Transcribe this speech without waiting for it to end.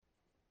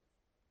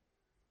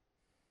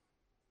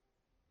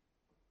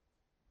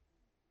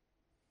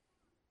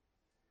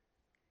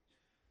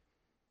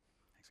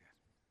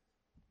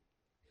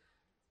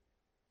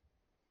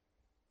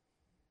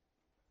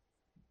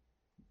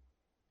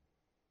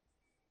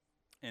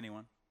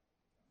Anyone?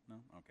 No?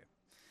 Okay.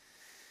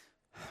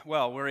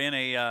 Well, we're in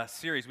a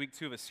series, week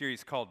 2 of a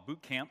series called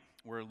Boot Camp.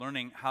 We're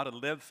learning how to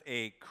live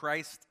a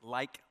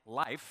Christ-like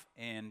life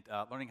and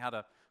learning how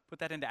to put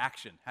that into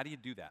action. How do you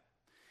do that?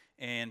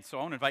 And so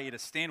I want to invite you to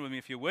stand with me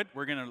if you would.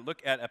 We're going to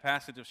look at a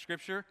passage of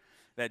Scripture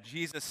that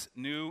Jesus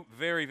knew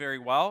very, very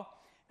well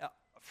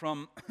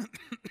from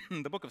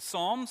the book of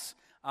Psalms.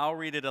 I'll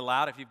read it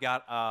aloud. If you've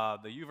got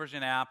the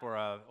YouVersion app or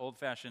an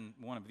old-fashioned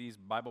one of these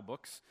Bible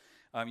books,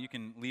 you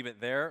can leave it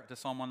there to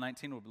Psalm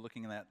 119. We'll be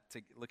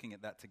looking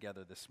at that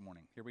together this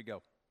morning. Here we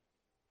go.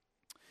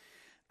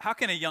 How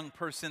can a young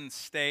person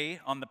stay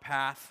on the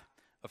path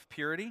of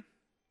purity?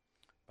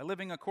 By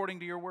living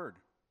according to your word.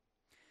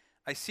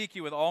 I seek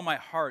you with all my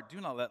heart. Do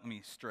not let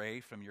me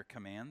stray from your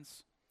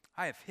commands.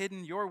 I have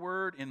hidden your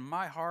word in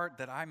my heart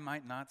that I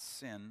might not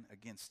sin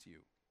against you.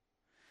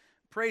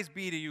 Praise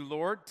be to you,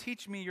 Lord.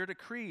 Teach me your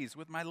decrees.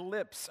 With my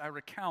lips I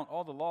recount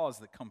all the laws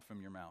that come from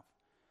your mouth.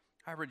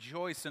 I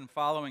rejoice in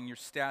following your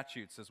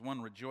statutes as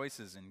one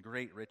rejoices in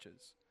great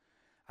riches.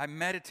 I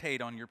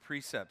meditate on your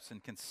precepts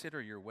and consider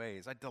your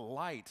ways. I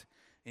delight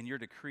in your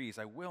decrees.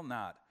 I will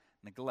not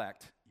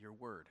neglect your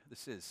word.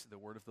 This is the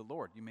word of the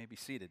Lord. You may be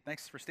seated.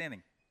 Thanks for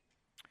standing.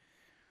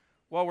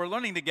 Well, we're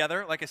learning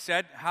together, like I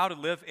said, how to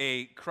live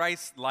a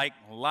Christ-like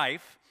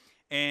life.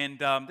 And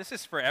this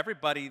is for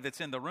everybody that's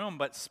in the room,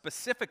 but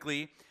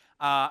specifically,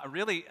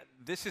 really,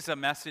 this is a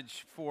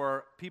message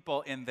for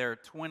people in their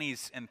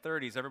 20s and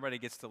 30s. Everybody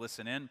gets to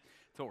listen in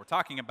to what we're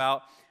talking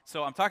about.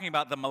 So I'm talking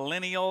about the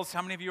millennials.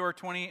 How many of you are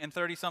 20 and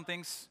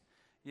 30-somethings?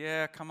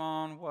 Yeah, come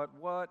on,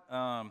 what?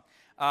 I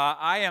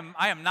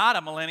am not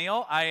a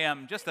millennial. I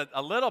am just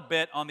a little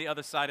bit on the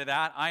other side of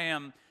that. I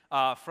am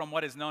from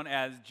what is known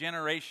as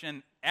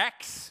Generation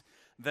X.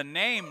 The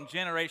name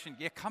Generation,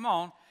 yeah, come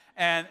on.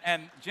 And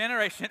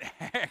Generation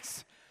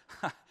X,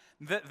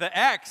 the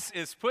X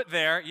is put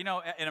there. You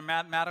know, in a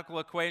mathematical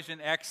equation,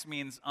 X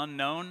means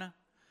unknown.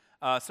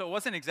 So it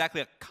wasn't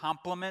exactly a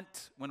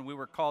compliment when we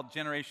were called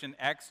Generation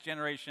X.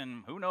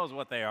 Generation, who knows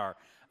what they are,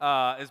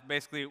 is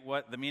basically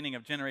what the meaning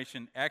of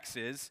Generation X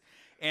is.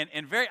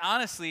 And very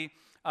honestly,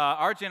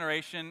 our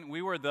generation,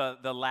 we were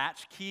the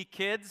latchkey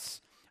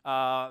kids.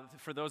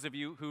 For those of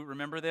you who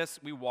remember this,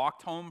 we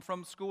walked home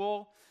from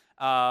school.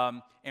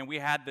 And we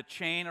had the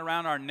chain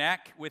around our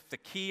neck with the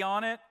key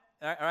on it,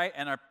 right?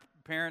 And our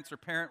parents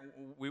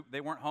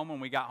they weren't home when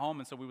we got home,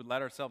 and so we would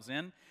let ourselves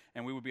in,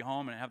 and we would be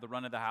home and have the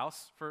run of the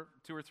house for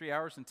 2 or 3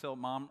 hours until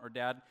mom or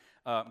dad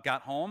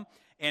got home.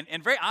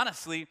 And very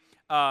honestly,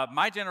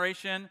 my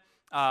generation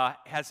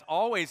has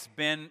always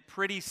been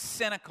pretty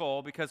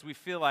cynical because we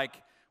feel like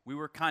we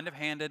were kind of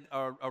handed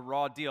a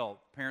raw deal.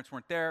 Parents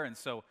weren't there, and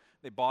so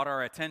they bought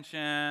our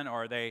attention,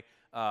 or they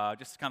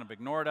just kind of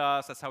ignored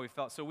us. That's how we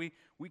felt. So we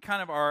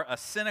kind of are a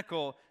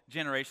cynical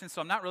generation.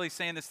 So I'm not really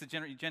saying this to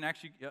Gen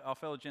X.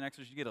 Fellow Gen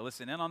Xers, you get to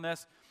listen in on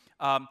this.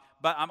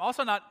 But I'm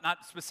also not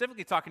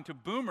specifically talking to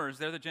boomers.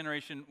 They're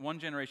the one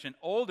generation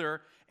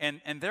older, and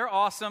they're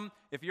awesome.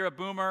 If you're a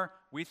boomer,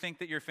 we think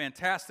that you're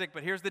fantastic.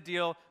 But here's the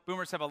deal.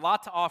 Boomers have a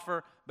lot to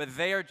offer, but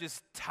they are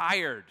just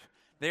tired.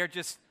 They are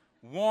just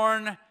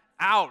worn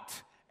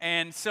out.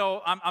 And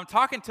so I'm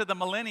talking to the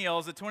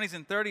millennials, the 20s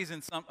and 30s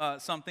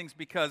and some things,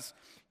 because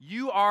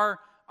you are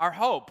our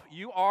hope.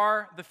 You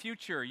are the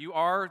future. You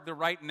are the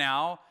right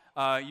now.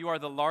 You are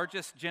the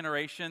largest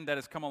generation that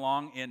has come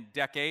along in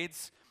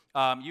decades.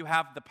 You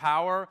have the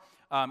power.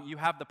 You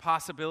have the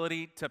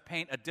possibility to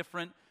paint a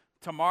different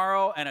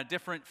tomorrow and a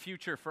different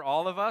future for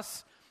all of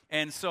us.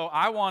 And so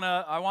I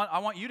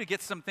want you to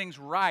get some things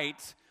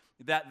right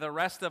that the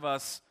rest of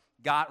us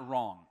got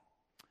wrong.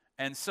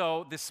 And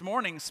so this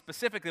morning,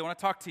 specifically, I want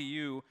to talk to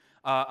you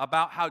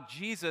about how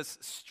Jesus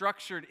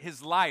structured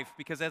his life,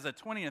 because as a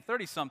 20 and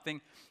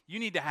 30-something, you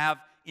need to have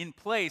in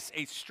place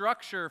a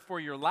structure for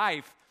your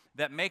life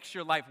that makes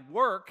your life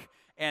work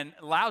and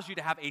allows you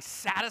to have a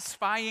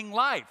satisfying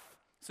life.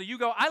 So you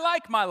go, I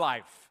like my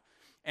life.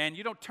 And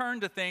you don't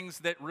turn to things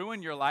that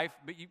ruin your life,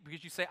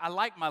 because you say, I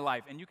like my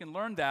life. And you can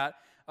learn that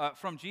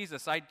from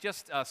Jesus. I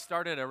just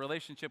started a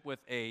relationship with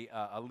a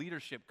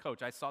leadership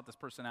coach. I sought this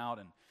person out,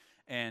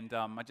 and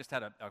I just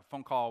had a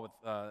phone call with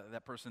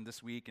that person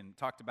this week and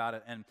talked about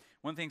it. And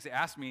one of the things they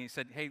asked me, he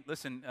said, hey,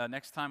 listen,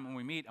 next time when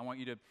we meet, I want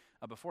you to,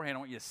 beforehand, I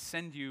want you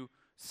to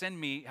send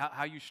me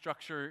how you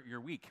structure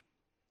your week.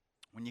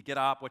 When you get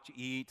up, what you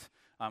eat,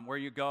 where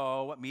you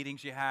go, what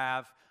meetings you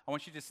have. I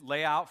want you to just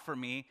lay out for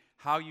me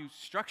how you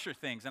structure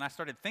things. And I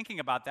started thinking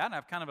about that, and I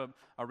have kind of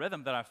a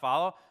rhythm that I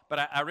follow.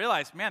 But I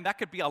realized, man, that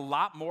could be a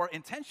lot more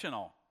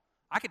intentional.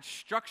 I could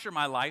structure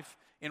my life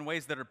in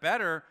ways that are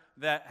better,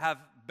 that have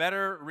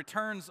better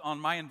returns on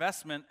my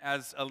investment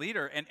as a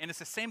leader. And it's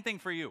the same thing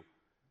for you.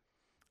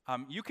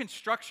 You can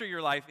structure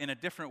your life in a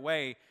different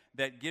way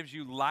that gives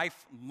you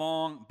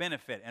lifelong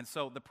benefit. And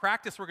so the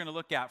practice we're going to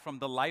look at from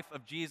the life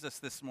of Jesus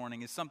this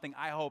morning is something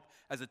I hope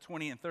as a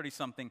 20 and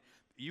 30-something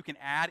you can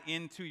add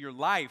into your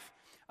life,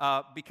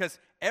 because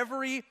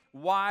every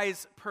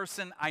wise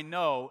person I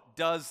know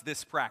does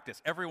this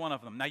practice, every one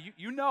of them. Now,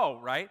 you know,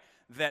 right,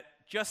 that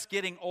just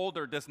getting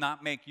older does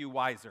not make you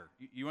wiser.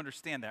 You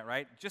understand that,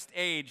 right? Just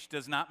age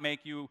does not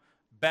make you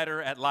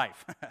better at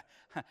life.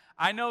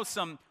 I know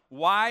some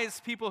wise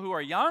people who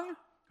are young,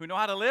 who know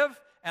how to live,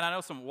 and I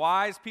know some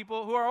wise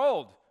people who are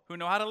old, who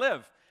know how to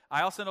live.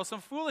 I also know some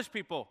foolish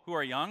people who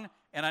are young,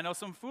 and I know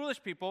some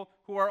foolish people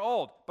who are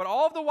old. But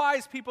all of the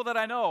wise people that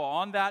I know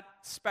on that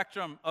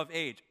spectrum of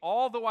age,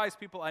 all the wise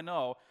people I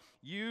know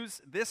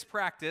use this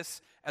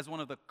practice as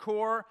one of the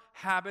core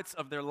habits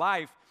of their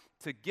life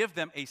to give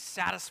them a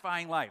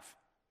satisfying life,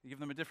 to give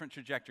them a different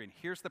trajectory. And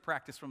here's the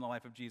practice from the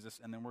life of Jesus,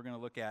 and then we're going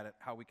to look at it,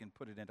 how we can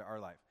put it into our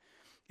life.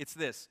 It's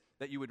this,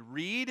 that you would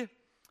read,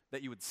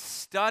 that you would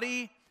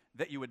study,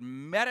 that you would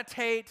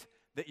meditate,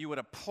 that you would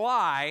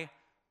apply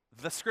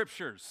the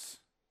scriptures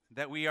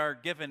that we are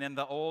given in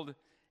the Old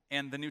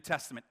and the New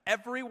Testament.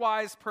 Every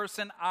wise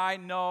person I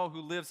know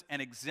who lives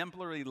an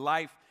exemplary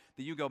life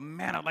that you go,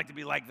 man, I'd like to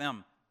be like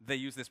them, they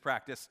use this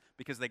practice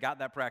because they got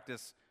that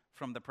practice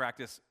from the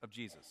practice of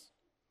Jesus.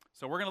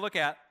 So we're going to look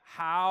at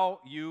how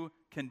you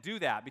can do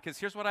that, because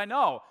here's what I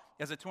know.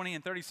 As a 20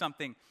 and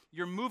 30-something,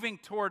 you're moving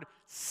toward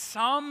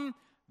some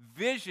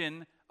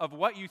vision of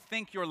what you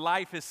think your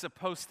life is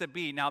supposed to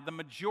be. Now, the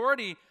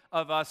majority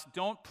of us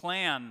don't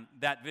plan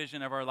that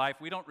vision of our life.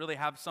 We don't really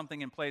have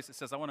something in place that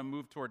says, I want to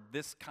move toward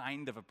this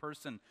kind of a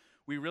person.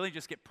 We really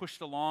just get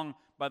pushed along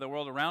by the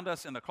world around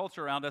us and the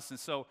culture around us. And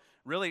so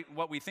really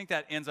what we think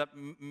that ends up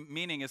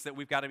meaning is that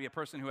we've got to be a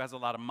person who has a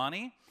lot of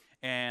money,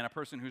 and a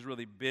person who's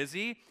really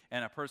busy,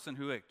 and a person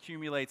who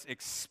accumulates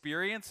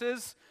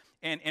experiences.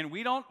 And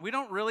we don't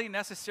really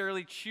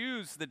necessarily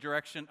choose the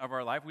direction of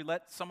our life. We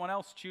let someone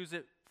else choose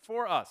it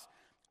for us.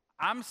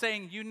 I'm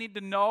saying you need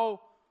to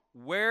know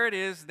where it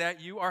is that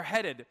you are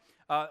headed.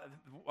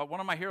 One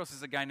of my heroes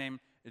is a guy named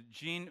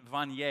Jean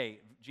Vanier.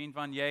 Jean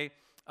Vanier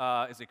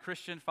is a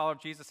Christian follower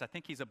of Jesus. I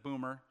think he's a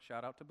boomer.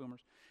 Shout out to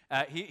boomers.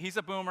 He's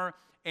a boomer,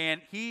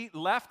 and he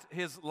left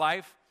his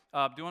life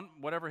doing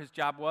whatever his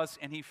job was,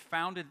 and he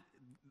founded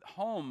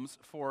homes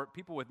for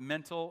people with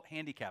mental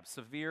handicaps,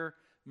 severe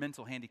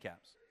mental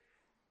handicaps.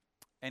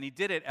 And he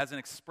did it as an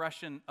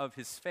expression of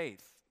his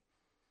faith.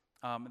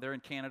 They're in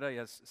Canada. He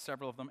has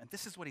several of them. And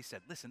this is what he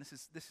said. Listen,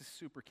 this is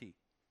super key.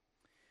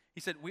 He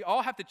said, we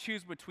all have to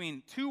choose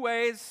between two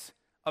ways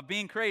of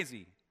being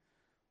crazy.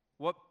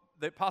 What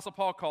the Apostle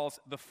Paul calls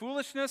the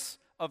foolishness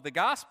of the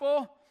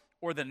gospel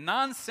or the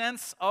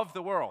nonsense of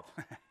the world.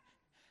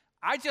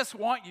 I just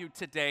want you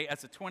today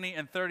as a 20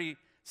 and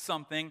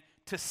 30-something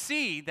to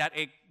see that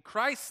a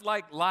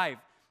Christ-like life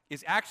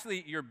is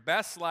actually your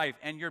best life,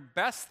 and your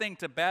best thing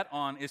to bet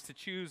on is to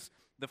choose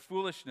the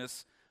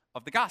foolishness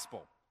of the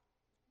gospel,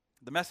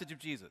 the message of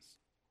Jesus.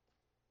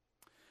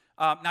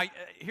 Now,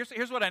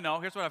 here's what I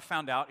know. Here's what I've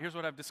found out. Here's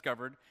what I've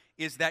discovered,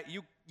 is that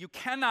you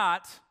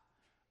cannot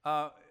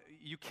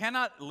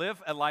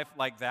live a life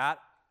like that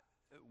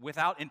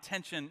without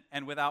intention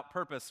and without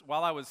purpose.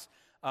 While I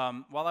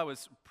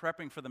was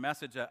prepping for the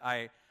message,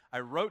 I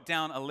wrote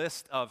down a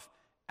list of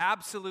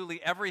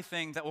absolutely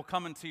everything that will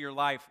come into your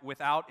life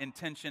without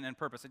intention and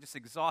purpose. I just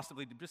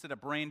exhaustively just did a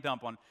brain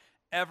dump on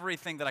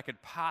everything that I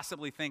could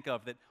possibly think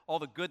of, that all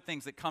the good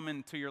things that come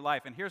into your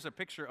life. And here's a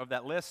picture of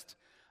that list.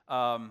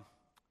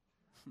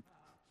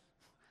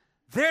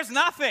 There's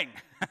nothing.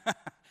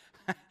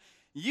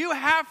 You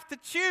have to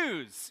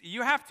choose.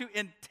 You have to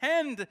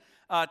intend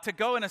to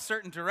go in a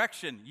certain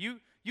direction.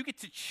 You get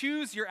to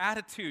choose your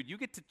attitude. You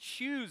get to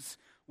choose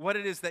what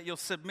it is that you'll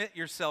submit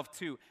yourself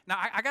to. Now,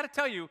 I got to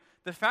tell you,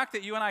 the fact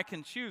that you and I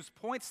can choose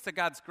points to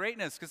God's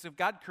greatness, because if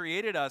God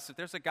created us, if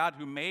there's a God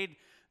who made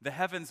the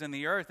heavens and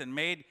the earth and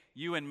made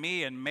you and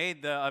me and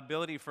made the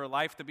ability for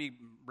life to be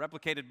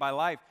replicated by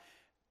life,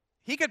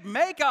 he could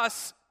make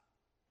us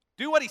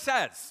do what he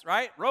says,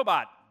 right?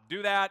 Robot,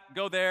 do that,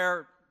 go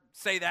there,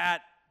 say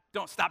that,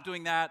 don't stop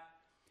doing that.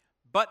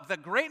 But the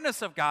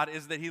greatness of God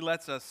is that he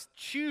lets us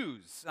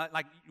choose.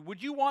 Like,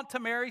 would you want to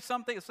marry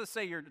something? Let's just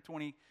say you're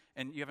 20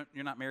 and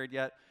you're not married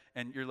yet,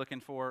 and you're looking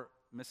for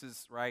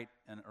Mrs. Right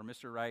or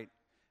Mr. Right,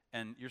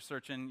 and you're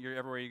searching, you're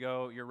everywhere you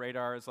go, your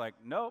radar is like,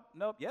 nope,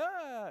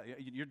 yeah,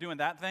 you're doing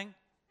that thing.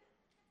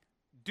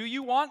 Do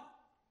you want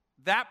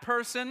that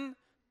person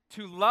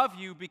to love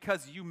you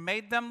because you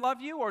made them love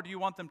you, or do you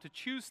want them to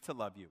choose to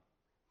love you?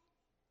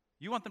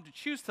 You want them to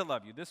choose to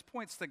love you. This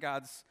points to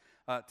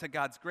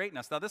God's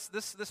greatness. Now,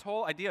 this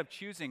whole idea of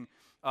choosing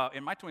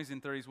in my 20s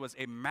and 30s was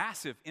a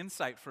massive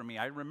insight for me.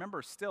 I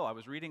remember still, I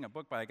was reading a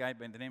book by a guy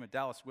by the name of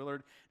Dallas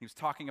Willard. He was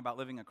talking about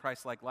living a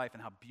Christ-like life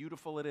and how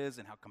beautiful it is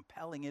and how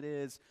compelling it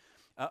is.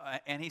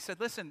 And he said,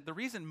 listen, the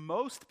reason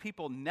most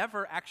people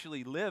never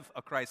actually live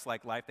a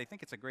Christ-like life, they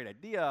think it's a great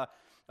idea,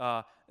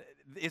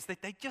 is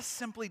that they just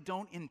simply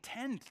don't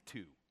intend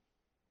to.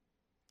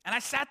 And I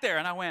sat there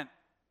and I went,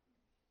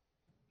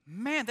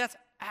 man, that's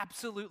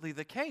absolutely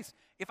the case.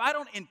 If I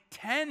don't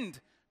intend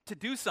to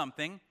do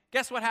something,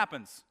 guess what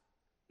happens?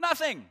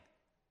 Nothing.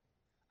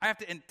 I have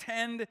to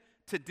intend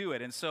to do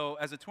it. And so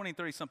as a 20 and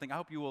 30-something, I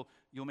hope you'll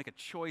make a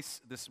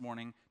choice this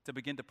morning to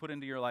begin to put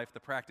into your life the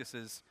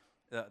practices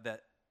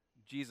that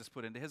Jesus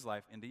put into his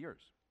life, into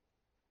yours.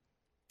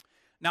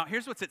 Now,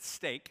 here's what's at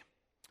stake.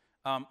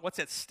 What's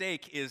at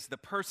stake is the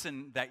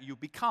person that you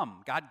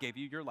become. God gave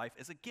you your life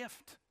as a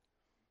gift.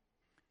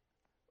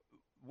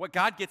 What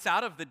God gets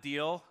out of the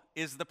deal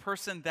is the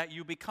person that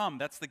you become.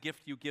 That's the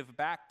gift you give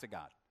back to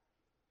God,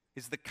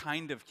 is the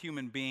kind of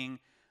human being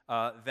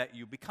that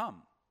you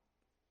become.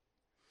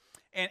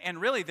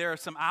 And really, there are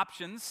some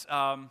options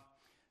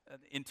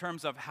in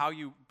terms of how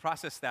you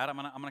process that. I'm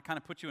gonna kind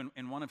of put you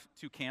in one of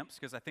two camps,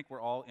 because I think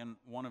we're all in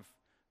one of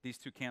these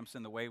two camps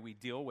in the way we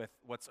deal with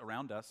what's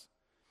around us.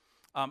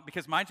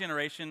 Because my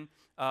generation,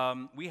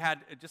 we had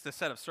just a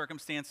set of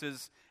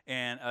circumstances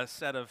and a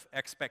set of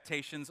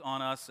expectations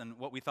on us and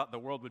what we thought the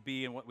world would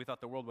be and what we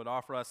thought the world would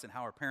offer us and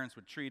how our parents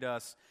would treat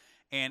us.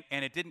 And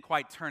it didn't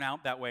quite turn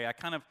out that way. I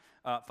kind of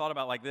thought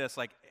about like this,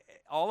 like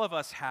all of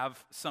us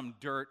have some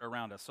dirt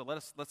around us. So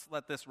let's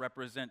let this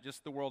represent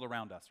just the world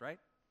around us, right?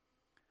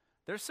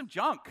 There's some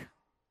junk.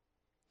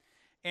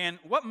 And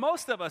what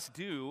most of us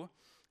do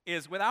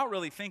is, without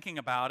really thinking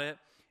about it,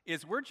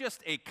 is we're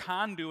just a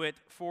conduit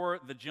for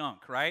the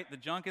junk, right? The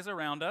junk is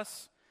around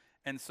us,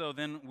 and so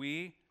then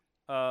we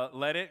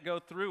let it go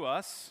through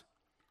us,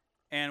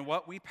 and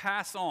what we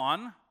pass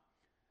on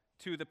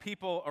to the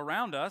people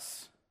around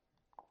us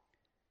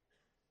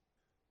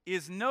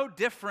is no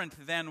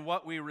different than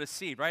what we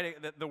receive, right?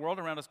 The world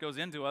around us goes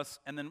into us,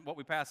 and then what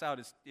we pass out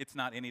it's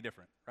not any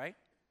different, right?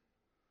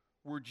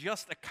 We're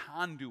just a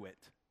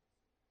conduit.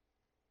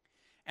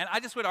 And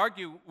I just would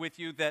argue with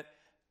you that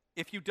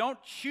if you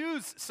don't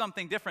choose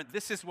something different,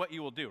 this is what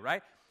you will do,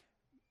 right?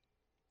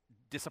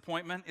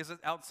 Disappointment is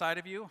outside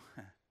of you.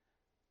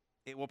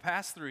 It will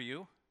pass through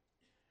you,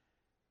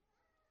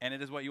 and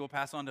it is what you will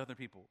pass on to other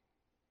people.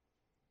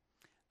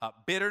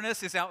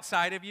 Bitterness is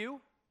outside of you,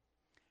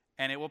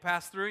 and it will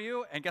pass through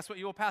you, and guess what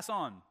you will pass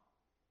on?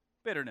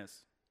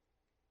 Bitterness.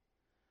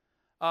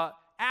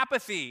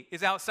 Apathy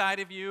is outside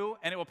of you,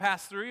 and it will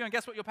pass through you, and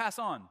guess what you'll pass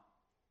on?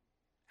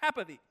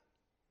 Apathy.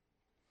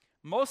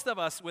 Most of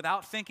us,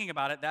 without thinking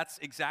about it, that's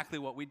exactly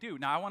what we do.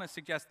 Now, I want to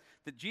suggest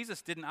that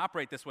Jesus didn't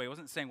operate this way. He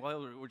wasn't saying,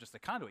 well, we're just a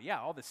conduit. Yeah,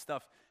 all this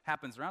stuff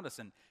happens around us.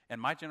 And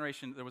my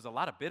generation, there was a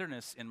lot of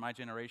bitterness in my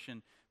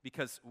generation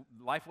because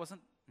life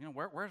wasn't,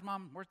 where's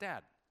mom, where's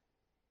dad?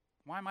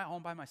 Why am I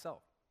home by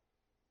myself?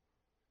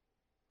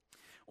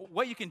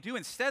 What you can do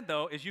instead,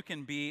 though, is you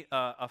can be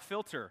a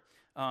filter.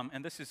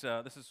 And this is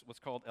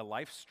what's called a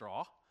life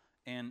straw.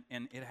 And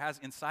it has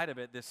inside of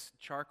it this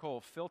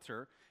charcoal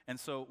filter. And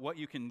so what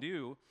you can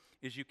do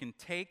is you can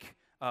take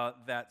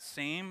that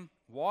same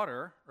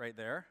water right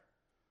there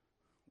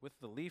with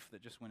the leaf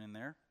that just went in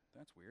there.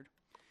 That's weird.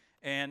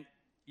 And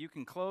you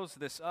can close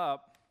this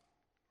up.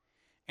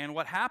 And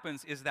what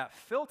happens is that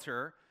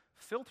filter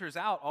filters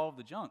out all of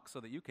the junk so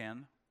that you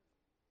can.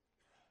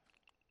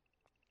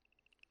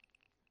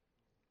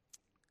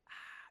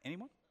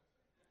 Anyone?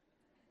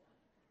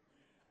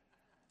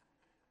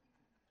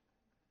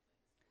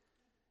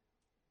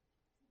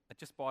 I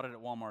just bought it at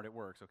Walmart. It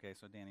works, okay?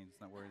 So Danny's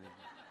not worried.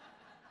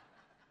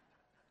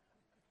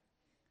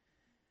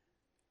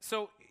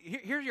 So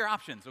here's your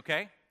options,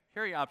 okay?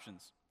 Here are your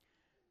options.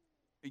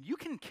 You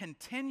can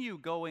continue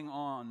going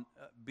on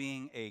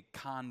being a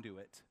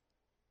conduit.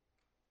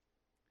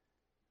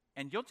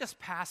 And you'll just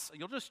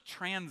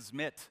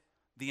transmit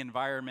the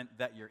environment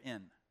that you're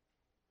in.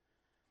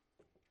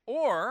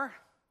 Or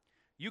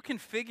you can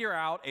figure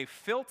out a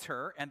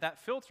filter, and that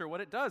filter, what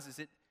it does is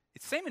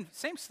it's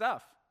same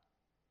stuff.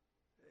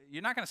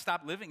 You're not going to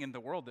stop living in the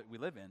world that we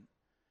live in,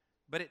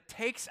 but it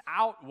takes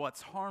out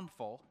what's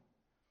harmful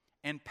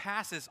and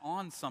passes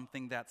on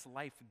something that's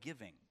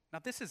life-giving. Now,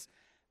 this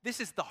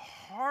is the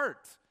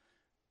heart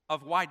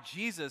of why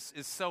Jesus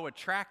is so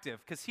attractive,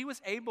 because he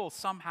was able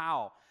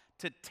somehow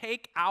to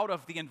take out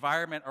of the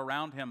environment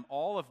around him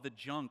all of the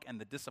junk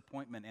and the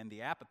disappointment and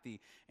the apathy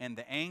and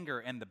the anger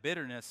and the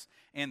bitterness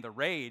and the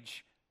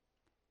rage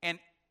and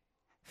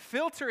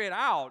filter it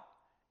out,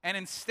 and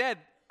instead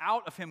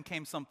out of him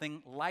came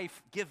something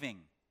life-giving.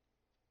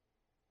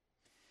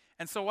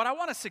 And so what I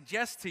want to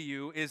suggest to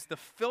you is the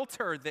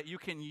filter that you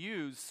can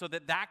use so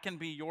that can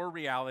be your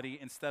reality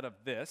instead of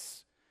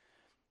this,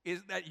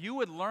 is that you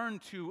would learn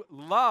to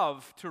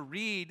love, to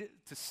read,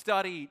 to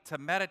study, to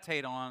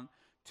meditate on,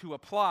 to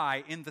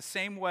apply in the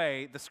same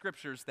way the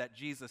scriptures that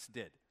Jesus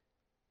did.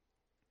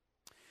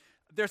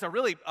 There's a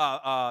really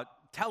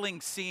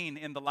telling scene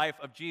in the life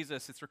of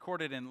Jesus. It's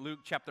recorded in Luke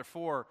chapter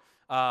 4.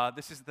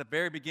 This is the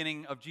very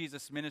beginning of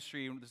Jesus'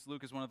 ministry.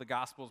 Luke is one of the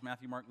Gospels,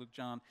 Matthew, Mark, Luke,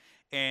 John.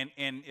 And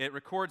it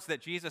records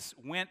that Jesus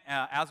went,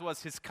 as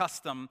was his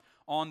custom,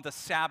 on the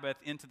Sabbath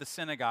into the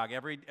synagogue.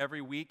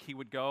 Every week he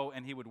would go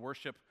and he would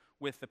worship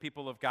with the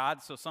people of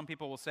God. So some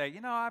people will say,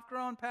 I've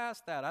grown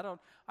past that.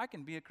 I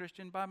can be a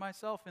Christian by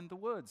myself in the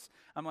woods.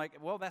 I'm like,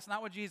 well, that's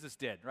not what Jesus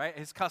did, right?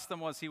 His custom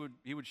was he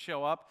would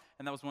show up,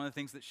 and that was one of the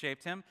things that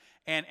shaped him.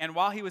 And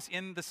while he was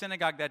in the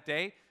synagogue that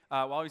day,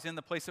 while he was in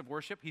the place of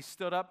worship, he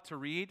stood up to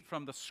read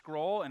from the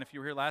scroll. And if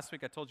you were here last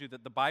week, I told you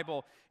that the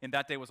Bible in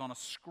that day was on a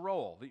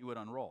scroll that you would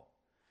unroll.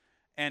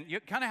 And you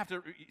kind of have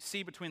to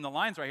see between the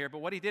lines right here, but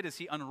what he did is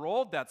he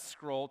unrolled that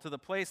scroll to the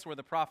place where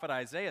the prophet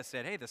Isaiah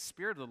said, hey, the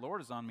Spirit of the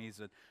Lord is on me. He's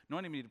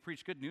anointing me to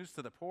preach good news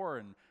to the poor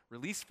and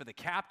release for the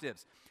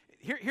captives.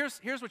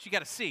 Here's what you got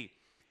to see.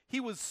 He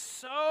was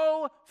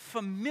so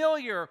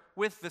familiar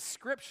with the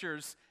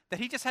Scriptures that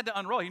he just had to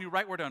unroll. He knew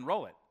right where to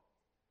unroll it.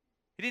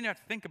 He didn't have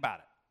to think about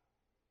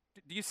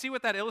it. Do you see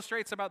what that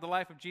illustrates about the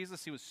life of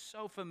Jesus? He was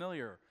so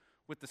familiar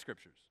with the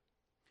Scriptures.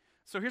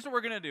 So here's what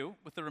we're going to do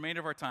with the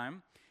remainder of our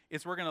time,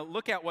 is we're going to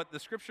look at what the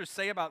Scriptures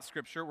say about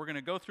Scripture. We're going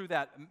to go through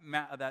that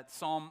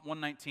Psalm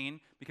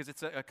 119 because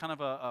it's a kind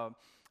of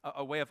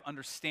a way of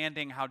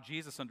understanding how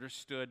Jesus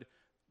understood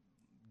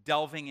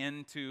delving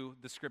into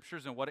the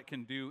Scriptures and what it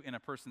can do in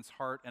a person's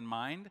heart and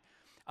mind.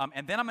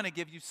 And then I'm going to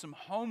give you some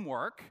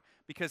homework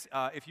because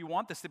if you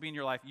want this to be in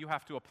your life, you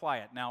have to apply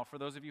it. Now, for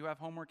those of you who have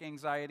homework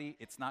anxiety,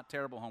 it's not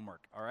terrible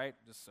homework, all right?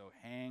 Just so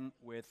hang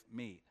with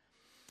me.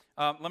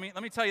 Let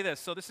me tell you this.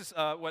 So this is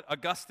what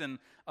Augustine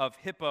of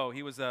Hippo,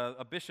 he was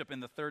a bishop in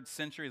the 3rd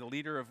century, the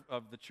leader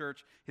of the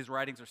church. His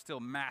writings are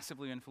still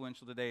massively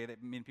influential today.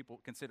 Many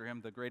people consider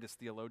him the greatest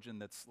theologian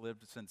that's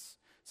lived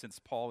since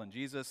Paul and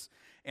Jesus.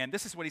 And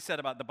this is what he said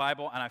about the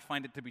Bible, and I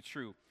find it to be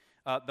true.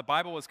 The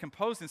Bible was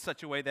composed in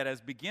such a way that as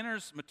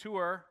beginners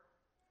mature,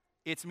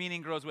 its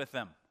meaning grows with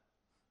them.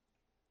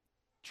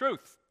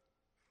 Truth.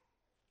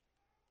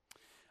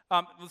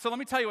 So let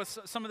me tell you what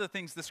some of the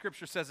things the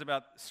Scripture says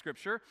about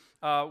Scripture.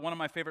 One of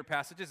my favorite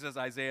passages is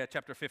Isaiah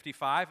chapter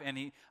 55,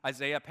 and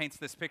Isaiah paints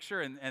this picture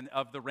and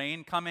of the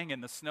rain coming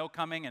and the snow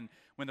coming, and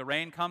when the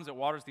rain comes, it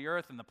waters the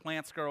earth and the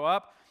plants grow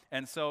up.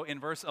 And so in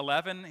verse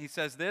 11, he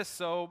says this,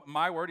 so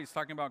my word, he's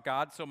talking about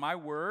God, so my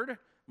word,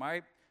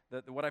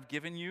 what I've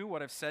given you,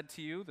 what I've said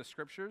to you, the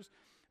Scriptures,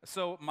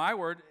 so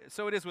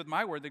it is with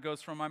my word that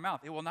goes from my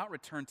mouth. It will not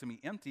return to me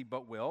empty,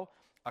 but will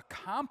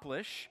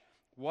accomplish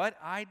what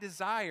I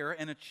desire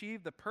and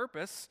achieve the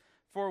purpose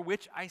for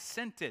which I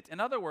sent it.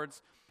 In other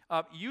words,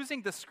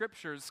 using the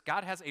Scriptures,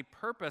 God has a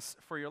purpose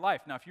for your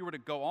life. Now, if you were to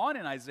go on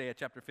in Isaiah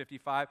chapter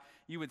 55,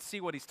 you would see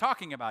what he's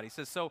talking about. He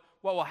says, so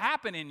what will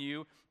happen in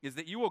you is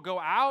that you will go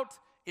out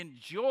in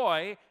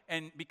joy,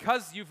 and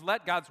because you've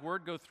let God's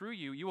word go through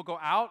you, you will go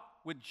out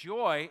with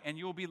joy, and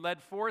you will be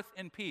led forth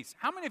in peace.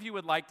 How many of you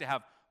would like to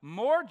have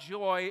more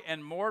joy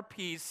and more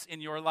peace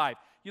in your life?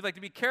 You'd like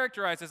to be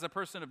characterized as a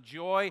person of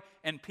joy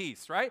and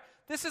peace, right?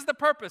 This is the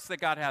purpose that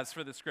God has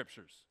for the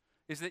Scriptures,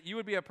 is that you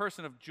would be a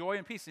person of joy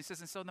and peace. He says,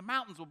 and so the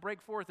mountains will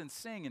break forth and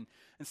sing, and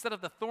instead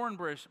of the thorn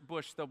bush,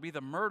 there'll be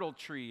the myrtle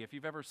tree. If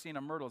you've ever seen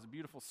a myrtle, it's a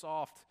beautiful,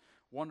 soft,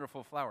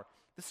 wonderful flower.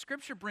 The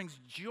Scripture brings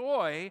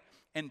joy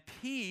and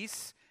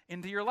peace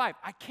into your life.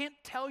 I can't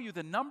tell you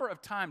the number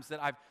of times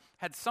that I've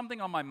had something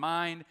on my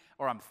mind,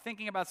 or I'm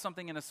thinking about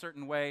something in a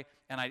certain way,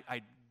 and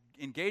I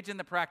engage in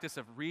the practice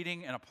of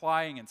reading and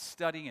applying and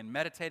studying and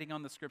meditating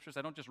on the Scriptures.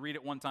 I don't just read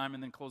it one time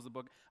and then close the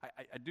book.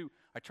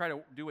 I try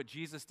to do what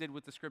Jesus did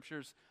with the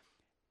Scriptures.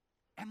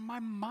 And my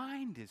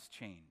mind is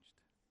changed.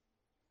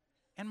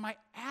 And my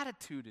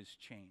attitude is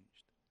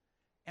changed.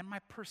 And my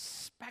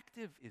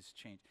perspective is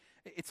changed.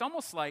 It's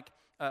almost like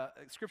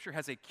Scripture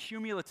has a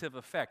cumulative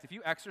effect. If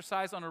you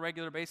exercise on a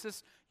regular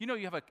basis, you know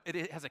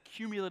it has a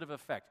cumulative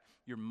effect.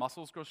 Your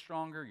muscles grow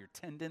stronger, your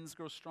tendons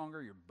grow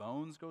stronger, your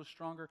bones grow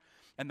stronger.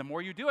 And the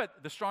more you do it,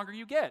 the stronger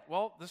you get.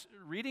 Well, this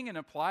reading and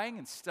applying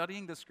and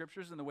studying the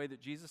Scriptures in the way that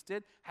Jesus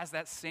did has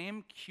that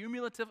same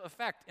cumulative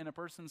effect in a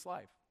person's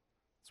life.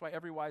 That's why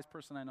every wise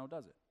person I know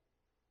does it.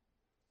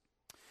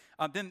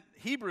 Then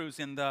Hebrews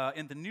in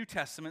the New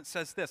Testament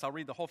says this. I'll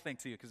read the whole thing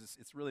to you because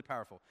it's really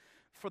powerful.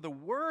 For the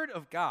Word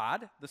of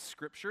God, the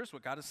Scriptures,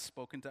 what God has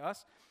spoken to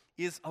us,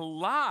 is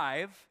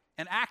alive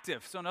and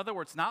active. So in other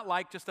words, not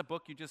like just a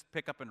book you just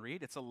pick up and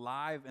read. It's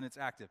alive and it's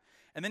active.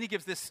 And then he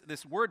gives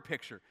this word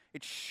picture.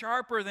 It's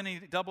sharper than a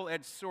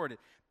double-edged sword. It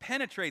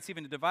penetrates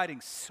even to dividing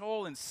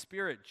soul and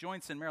spirit,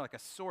 joints and marrow, like a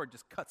sword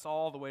just cuts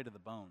all the way to the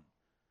bone.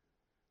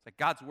 It's like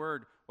God's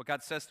word, what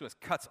God says to us,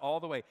 cuts all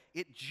the way.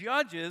 It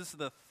judges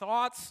the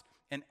thoughts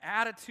and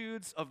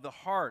attitudes of the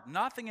heart.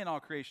 Nothing in all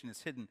creation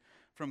is hidden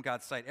from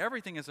God's sight.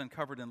 Everything is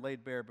uncovered and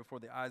laid bare before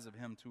the eyes of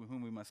him to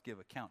whom we must give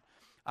account.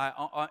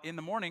 In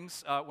the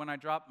mornings, when I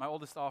drop my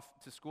oldest off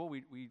to school,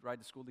 we ride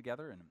to school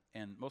together,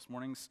 and most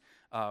mornings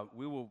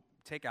we will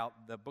take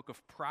out the book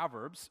of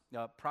Proverbs.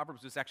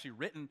 Proverbs was actually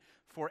written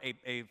for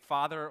a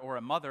father or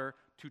a mother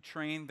to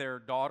train their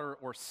daughter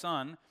or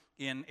son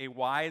in a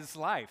wise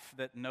life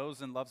that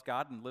knows and loves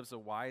God and lives a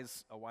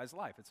wise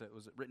life. It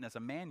was written as a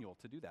manual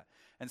to do that.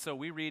 And so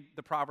we read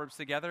the Proverbs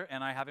together,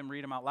 and I have him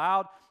read them out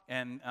loud,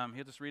 and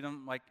he'll just read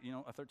them like,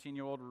 a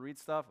 13-year-old would read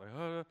stuff.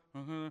 Like,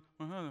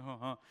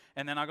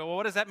 and then I'll go, well,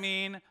 what does that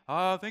mean?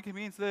 Oh, I think it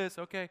means this.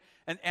 Okay.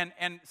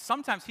 And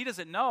sometimes he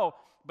doesn't know,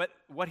 but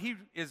what he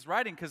is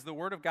writing, because the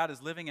Word of God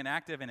is living and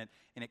active, and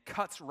it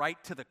cuts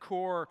right to the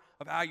core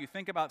of how you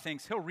think about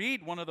things. He'll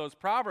read one of those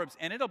Proverbs,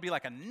 and it'll be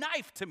like a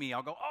knife to me.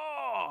 I'll go,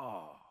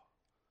 oh,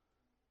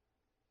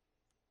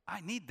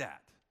 I need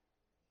that.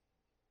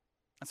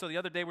 And so the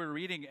other day we were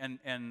reading,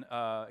 and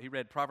he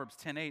read Proverbs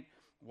 10:8.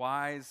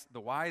 The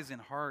wise in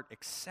heart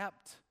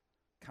accept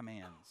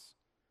commands,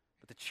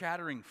 but the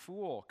chattering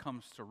fool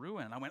comes to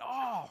ruin. And I went,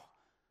 oh,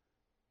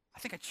 I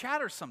think I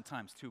chatter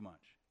sometimes too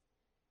much.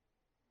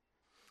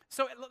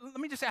 So let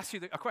me just ask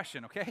you a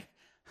question, okay?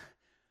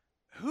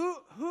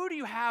 Who do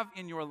you have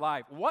in your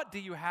life? What do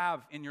you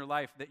have in your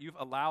life that you've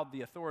allowed the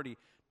authority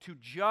to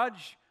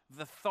judge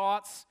the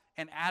thoughts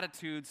and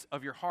attitudes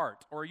of your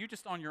heart? Or are you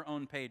just on your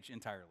own page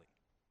entirely?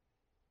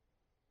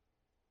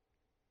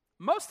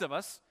 Most of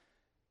us,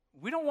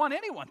 we don't want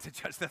anyone to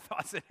judge the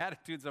thoughts and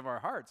attitudes of our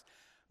hearts.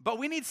 But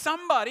we need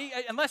somebody,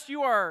 unless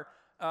you are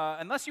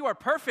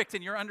perfect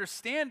in your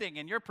understanding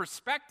and your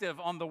perspective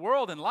on the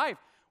world and life,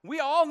 we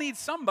all need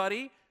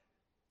somebody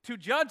to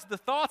judge the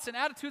thoughts and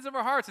attitudes of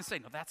our hearts and say,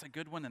 no, that's a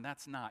good one and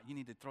that's not. You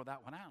need to throw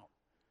that one out.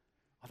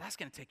 Well, that's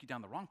going to take you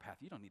down the wrong path.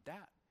 You don't need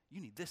that.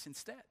 You need this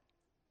instead.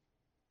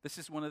 This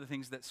is one of the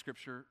things that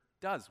Scripture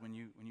does when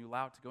you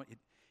allow it to go.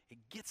 It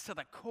gets to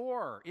the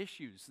core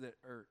issues that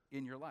are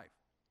in your life.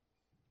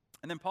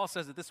 And then Paul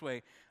says it this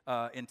way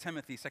in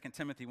Timothy, 2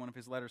 Timothy, one of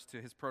his letters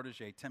to his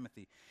protege,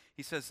 Timothy.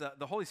 He says,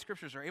 the Holy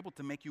Scriptures are able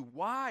to make you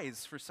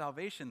wise for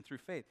salvation through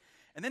faith.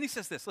 And then he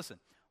says this, listen,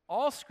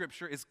 all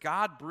Scripture is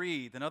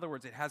God-breathed. In other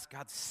words, it has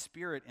God's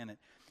Spirit in it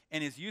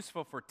and is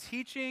useful for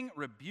teaching,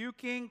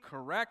 rebuking,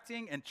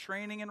 correcting, and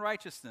training in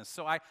righteousness.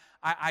 So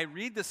I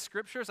read the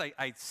Scriptures,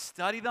 I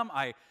study them,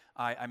 I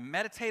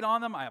meditate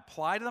on them, I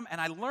apply to them, and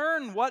I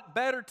learn what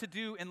better to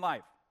do in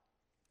life.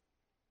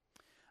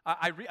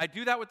 I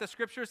do that with the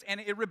Scriptures, and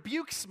it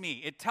rebukes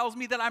me. It tells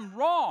me that I'm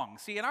wrong.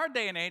 See, in our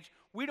day and age,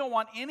 we don't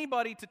want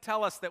anybody to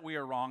tell us that we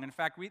are wrong. In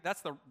fact,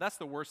 that's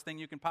the worst thing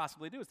you can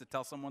possibly do, is to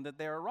tell someone that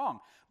they are wrong.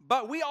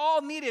 But we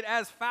all need it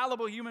as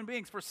fallible human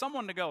beings for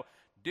someone to go,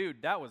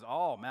 dude, that was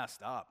all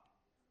messed up.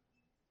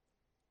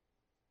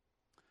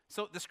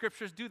 So the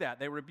Scriptures do that.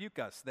 They rebuke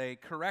us. They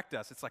correct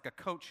us. It's like a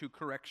coach who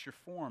corrects your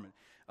form,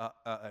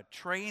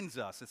 trains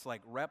us. It's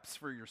like reps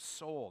for your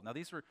soul. Now,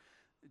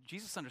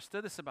 Jesus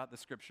understood this about the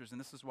Scriptures, and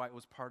this is why it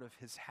was part of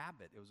his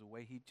habit. It was a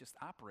way he just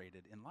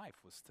operated in life,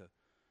 was to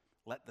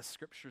let the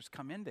Scriptures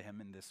come into him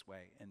in this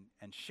way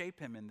and shape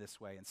him in this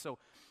way. And so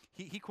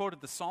he quoted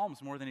the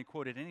Psalms more than he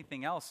quoted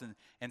anything else.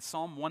 And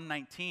Psalm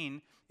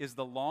 119 is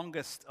the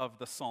longest of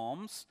the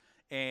Psalms,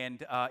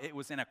 and it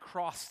was in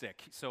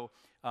acrostic. So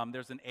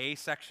there's an A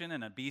section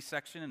and a B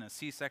section and a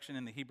C section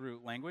in the Hebrew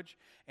language,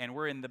 and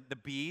we're in the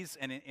B's.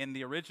 And in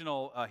the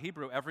original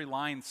Hebrew, every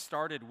line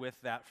started with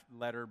that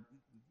letter,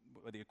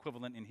 or the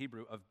equivalent in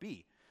Hebrew of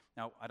B.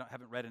 Now,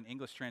 haven't read an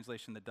English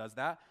translation that does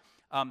that,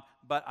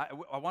 but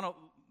I want to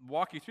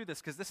walk you through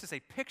this because this is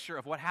a picture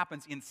of what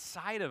happens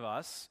inside of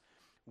us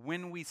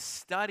when we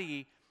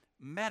study,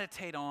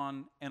 meditate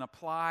on, and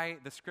apply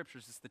the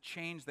Scriptures. It's the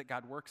change that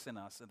God works in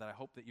us and that I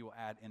hope that you will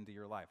add into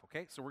your life,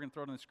 okay? So we're going to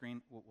throw it on the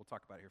screen. We'll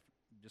talk about it here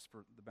just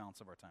for the balance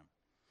of our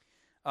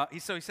time.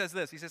 So he says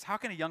this. He says, how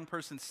can a young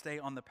person stay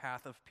on the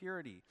path of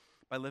purity?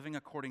 By living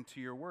according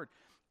to your word.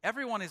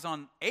 Everyone is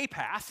on a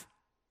path.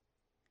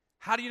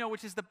 How do you know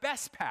which is the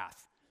best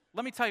path?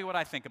 Let me tell you what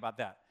I think about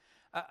that.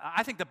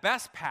 I think the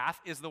best path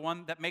is the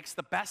one that makes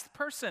the best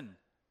person.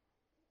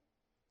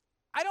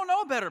 I don't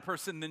know a better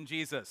person than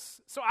Jesus,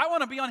 so I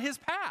want to be on his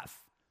path.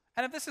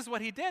 And if this is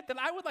what he did, then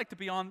I would like to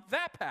be on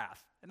that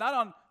path, and not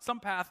on some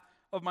path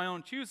of my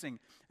own choosing.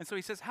 And so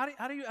he says, how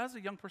does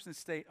a young person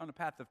stay on a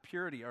path of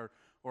purity, or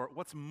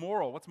what's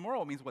moral? What's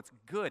moral means what's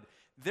good.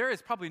 There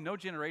is probably no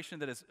generation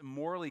that is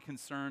morally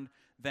concerned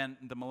than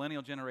the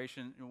millennial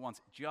generation, who wants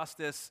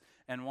justice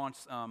and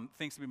wants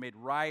things to be made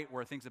right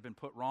where things have been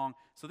put wrong.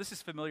 So this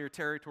is familiar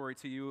territory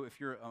to you if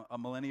you're a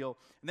millennial.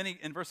 And then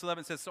in verse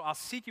 11 says, so I'll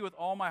seek you with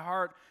all my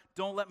heart.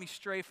 Don't let me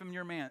stray from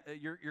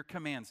your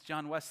commands.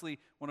 John Wesley,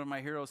 one of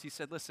my heroes, he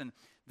said, listen,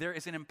 there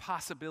is an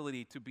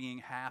impossibility to being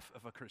half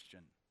of a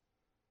Christian.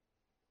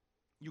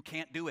 You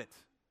can't do it.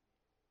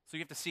 So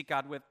you have to seek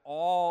God with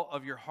all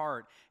of your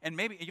heart. And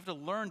maybe you have to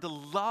learn to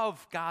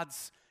love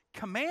God's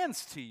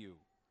commands to you.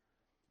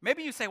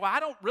 Maybe you say, well,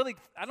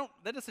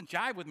 that doesn't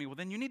jive with me. Well,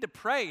 then you need to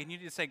pray and you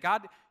need to say,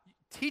 God,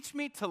 teach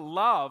me to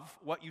love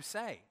what you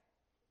say.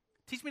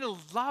 Teach me to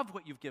love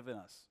what you've given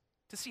us,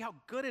 to see how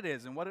good it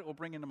is and what it will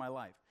bring into my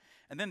life.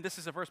 And then this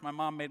is a verse my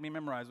mom made me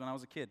memorize when I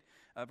was a kid.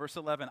 Verse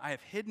 11, I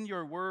have hidden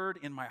your word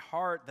in my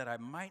heart that I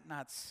might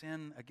not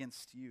sin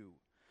against you.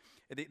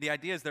 The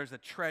idea is there's a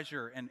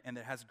treasure and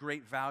it has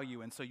great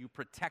value, and so you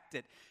protect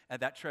it,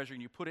 that treasure,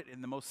 and you put it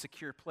in the most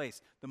secure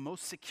place. The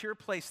most secure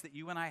place that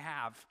you and I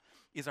have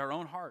is our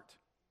own heart.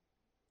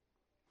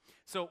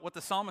 So what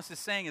the psalmist is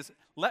saying is,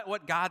 let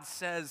what God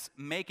says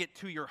make it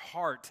to your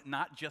heart,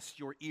 not just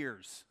your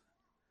ears.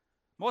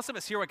 Most of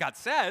us hear what God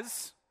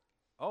says.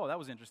 Oh, that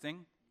was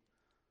interesting.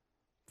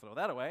 Throw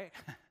that away.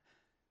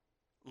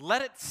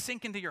 Let it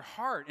sink into your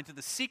heart, into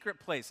the secret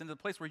place, into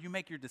the place where you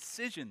make your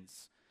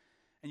decisions.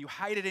 And you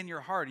hide it in your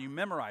heart, and you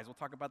memorize. We'll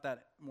talk about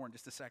that more in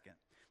just a second.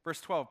 Verse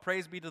 12,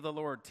 praise be to the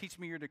Lord. Teach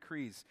me your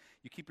decrees.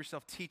 You keep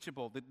yourself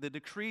teachable. The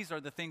decrees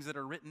are the things that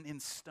are written in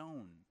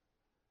stone.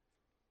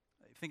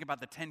 Think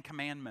about the 10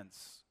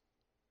 Commandments.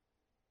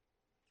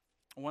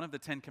 One of the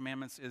 10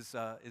 Commandments is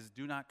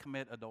do not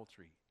commit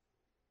adultery.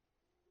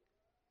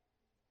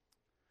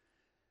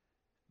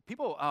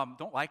 People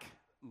don't like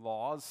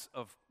laws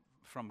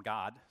from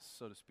God,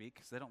 so to speak,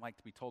 because they don't like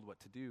to be told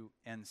what to do,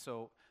 and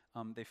so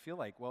they feel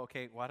like, well,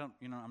 okay, well,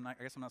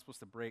 I guess I'm not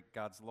supposed to break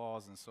God's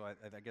laws, and so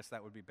I guess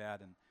that would be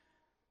bad.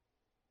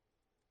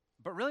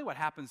 But really, what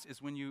happens is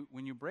when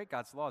you break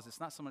God's laws, it's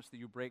not so much that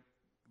you break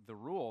the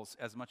rules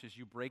as much as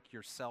you break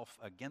yourself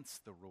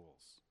against the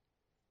rules.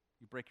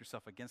 You break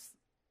yourself against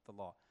the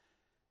law,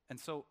 and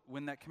so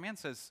when that command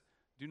says,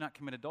 "Do not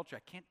commit adultery,"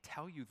 I can't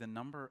tell you the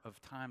number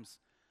of times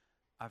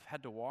I've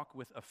had to walk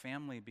with a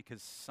family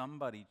because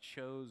somebody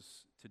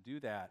chose to do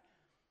that,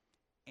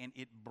 and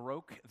it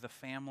broke the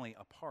family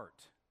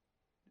apart.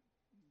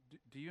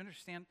 Do you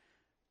understand?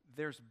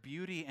 There's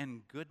beauty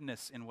and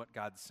goodness in what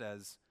God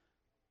says.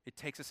 It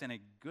takes us in a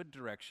good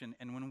direction,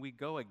 and when we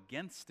go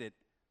against it,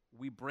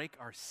 we break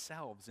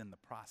ourselves in the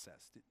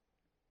process.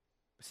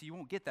 See, you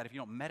won't get that if you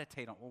don't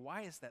meditate on, well,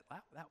 why is that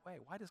way?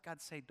 Why does God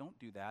say don't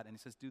do that, and he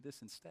says do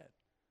this instead?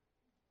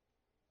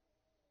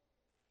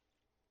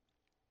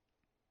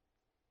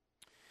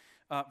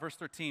 Verse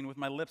 13, with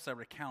my lips I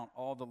recount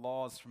all the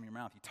laws from your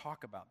mouth. You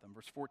talk about them.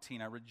 Verse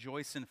 14, I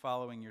rejoice in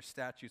following your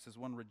statutes as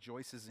one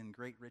rejoices in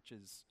great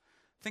riches.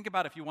 Think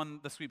about if you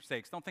won the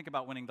sweepstakes. Don't think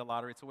about winning the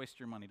lottery. It's a waste of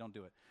your money. Don't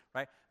do it,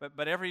 right?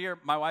 But every year,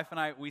 my wife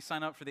and I, we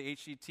sign up for the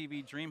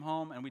HGTV Dream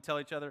Home, and we tell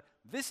each other,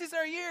 this is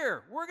our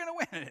year. We're going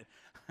to win it.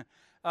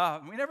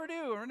 We never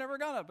do. We're never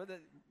going to, but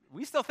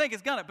we still think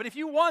it's going to. But if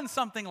you won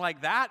something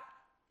like that,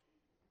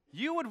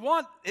 you would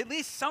want at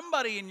least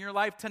somebody in your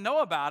life to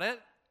know about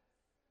it.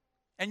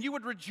 And you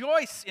would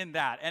rejoice in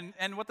that.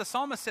 And what the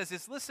psalmist says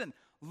is, listen,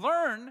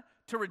 learn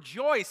to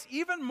rejoice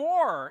even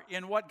more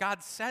in what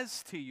God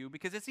says to you,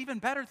 because it's even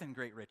better than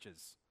great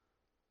riches.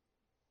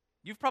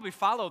 You've probably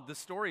followed the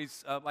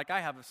stories, like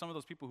I have, of some of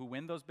those people who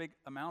win those big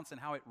amounts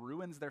and how it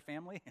ruins their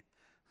family.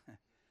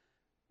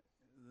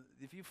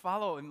 If you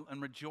follow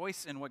and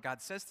rejoice in what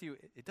God says to you,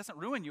 it doesn't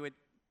ruin you. It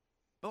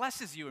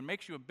blesses you and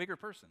makes you a bigger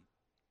person.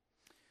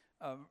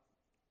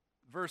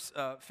 Verse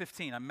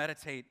 15, I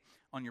meditate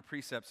on your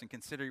precepts and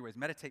consider your ways.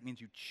 Meditate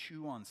means you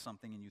chew on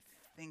something and you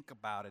think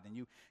about it and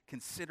you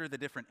consider the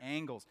different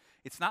angles.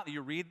 It's not that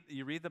you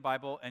read the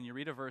Bible and you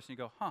read a verse and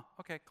you go,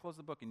 okay, close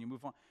the book, and you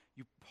move on.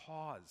 You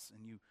pause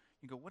and you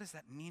go, what does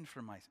that mean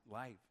for my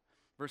life?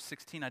 Verse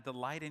 16, I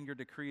delight in your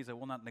decrees. I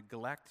will not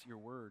neglect your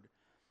word.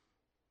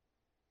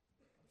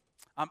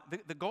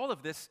 The goal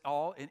of this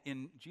all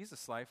in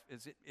Jesus' life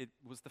is it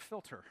was the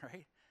filter,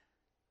 right?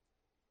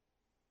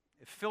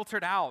 It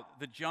filtered out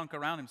the junk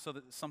around him so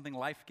that something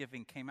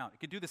life-giving came out.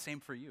 It could do the same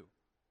for you.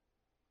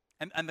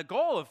 And the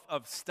goal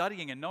of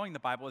studying and knowing the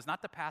Bible is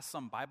not to pass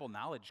some Bible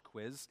knowledge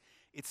quiz.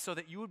 It's so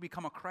that you would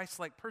become a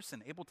Christ-like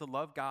person, able to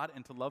love God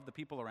and to love the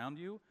people around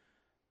you,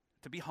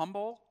 to be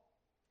humble.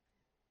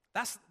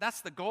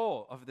 That's the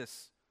goal of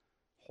this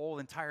whole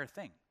entire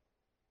thing.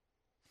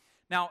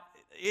 Now,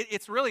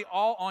 it's really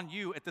all on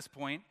you at this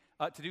point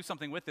to do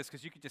something with this,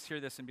 because you could just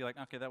hear this and be like,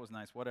 okay, that was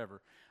nice,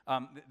 whatever.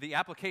 The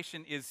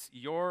application is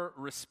your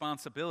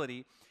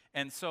responsibility.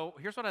 And so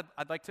here's what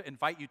I'd like to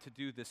invite you to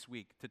do this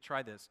week, to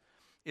try this,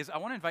 is I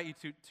want to invite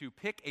you to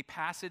pick a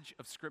passage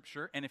of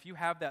Scripture. And if you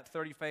have that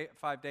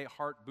 35-day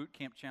Heart Boot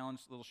Camp Challenge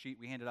little sheet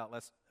we handed out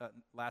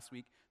last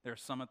week,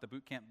 there's some at the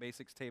Boot Camp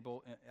Basics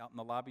table out in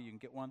the lobby. You can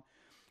get one.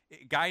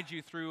 It guides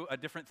you through a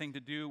different thing to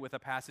do with a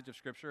passage of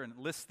Scripture, and it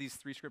lists these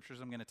 3 scriptures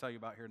I'm going to tell you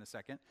about here in a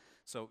second,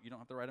 so you don't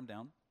have to write them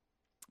down.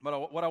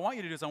 But what I want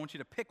you to do is I want you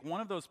to pick one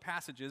of those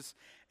passages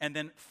and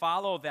then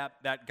follow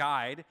that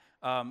guide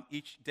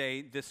each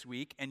day this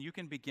week, and you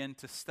can begin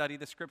to study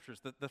the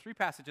Scriptures. The 3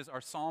 passages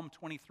are Psalm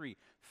 23,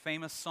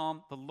 famous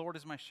psalm, the Lord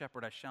is my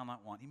shepherd, I shall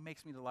not want. He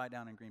makes me to lie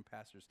down in green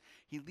pastures.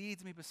 He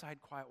leads me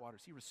beside quiet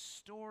waters. He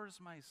restores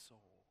my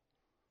soul.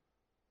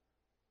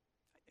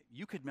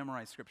 You could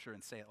memorize Scripture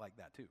and say it like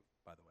that too,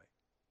 by the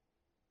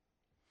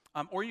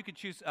way. Or you could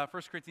choose 1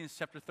 Corinthians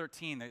chapter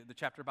 13, the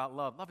chapter about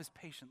love. Love is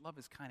patient, love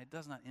is kind, it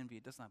does not envy,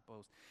 it does not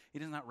boast.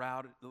 It is not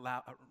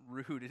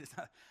rude, it is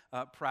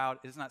not proud,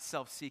 it is not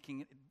self-seeking.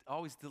 It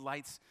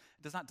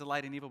does not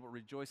delight in evil, but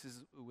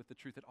rejoices with the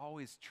truth. It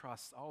always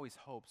trusts, always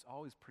hopes,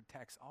 always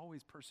protects,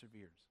 always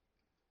perseveres.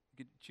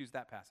 You could choose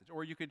that passage.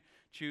 Or you could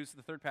choose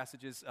the third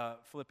passage is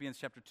Philippians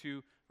chapter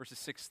 2, verses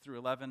 6 through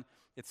 11.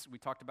 We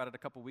talked about it a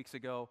couple weeks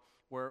ago,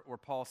 where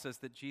Paul says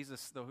that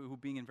Jesus, though who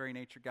being in very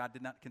nature God,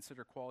 did not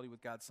consider equality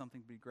with God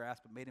something to be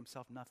grasped, but made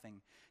himself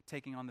nothing,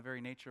 taking on the very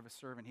nature of a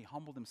servant. He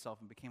humbled himself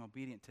and became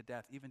obedient to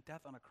death, even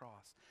death on a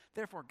cross.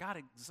 Therefore God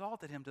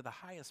exalted him to the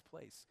highest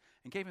place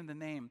and gave him the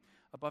name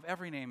above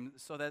every name,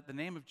 so that the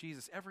name of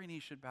Jesus every knee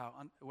should bow,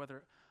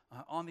 whether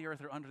on the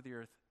earth or under the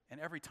earth, and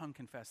every tongue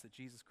confess that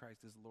Jesus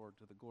Christ is Lord,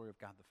 to the glory of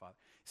God the Father.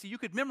 See, you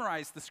could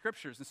memorize the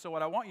Scriptures, and so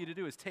what I want you to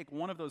do is take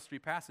one of those 3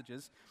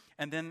 passages,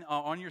 and then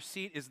on your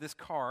seat is this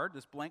card,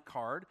 this blank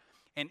card,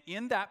 and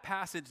in that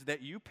passage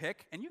that you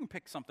pick, and you can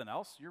pick something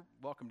else, you're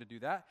welcome to do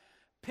that,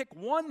 pick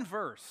one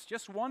verse,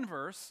 just one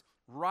verse,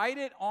 write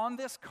it on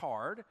this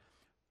card,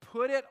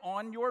 put it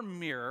on your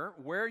mirror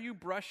where you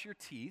brush your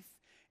teeth,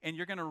 and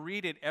you're going to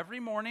read it every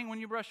morning when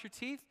you brush your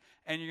teeth,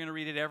 and you're going to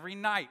read it every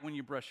night when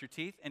you brush your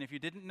teeth. And if you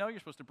didn't know, you're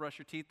supposed to brush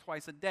your teeth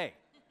twice a day.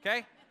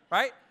 okay?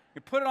 Right?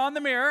 You put it on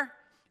the mirror,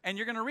 and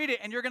you're going to read it,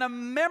 and you're going to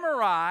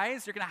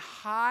memorize, you're going to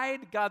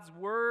hide God's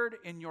word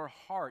in your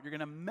heart. You're going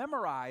to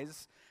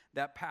memorize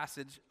that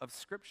passage of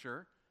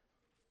Scripture,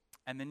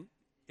 and then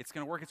it's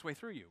going to work its way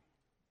through you.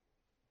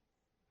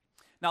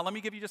 Now, let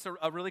me give you just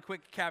a really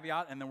quick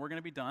caveat, and then we're going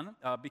to be done,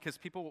 because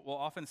people will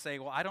often say,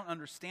 well, I don't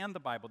understand the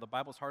Bible. The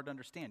Bible's hard to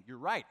understand. You're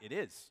right, it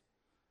is.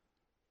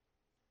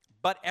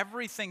 But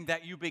everything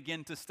that you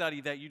begin to study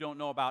that you don't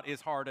know about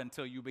is hard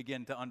until you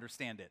begin to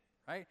understand it,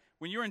 right?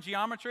 When you were in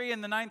geometry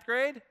in the 9th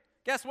grade,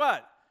 guess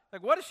what?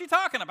 Like, what is she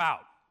talking about?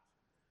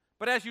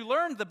 But as you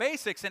learned the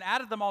basics and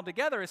added them all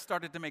together, it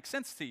started to make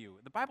sense to you.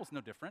 The Bible's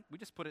no different. We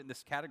just put it in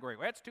this category.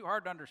 Well, it's too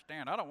hard to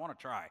understand. I don't want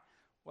to try.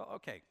 Well,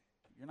 okay.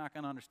 You're not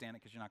going to understand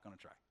it because you're not going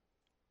to try.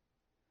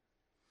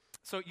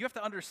 So you have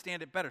to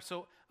understand it better.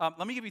 So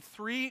let me give you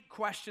 3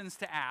 questions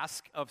to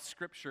ask of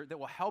Scripture that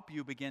will help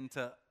you begin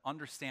to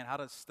understand how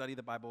to study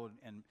the Bible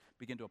and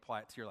begin to apply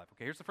it to your life.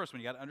 Okay, here's the first one.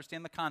 You got to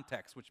understand the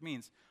context, which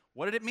means,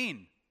 what did it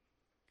mean?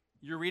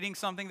 You're reading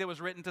something that was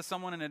written to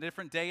someone in a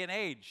different day and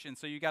age, and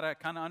so you got to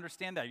kind of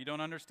understand that. You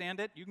don't understand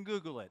it, you can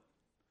Google it.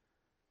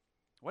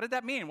 What did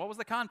that mean? What was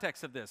the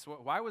context of this?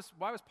 Why was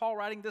Paul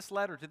writing this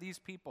letter to these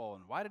people?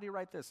 And why did he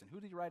write this? And who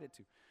did he write it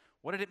to?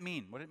 What did it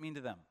mean? What did it mean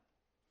to them?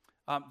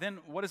 Then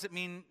what does it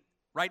mean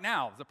right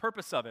now? The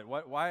purpose of it.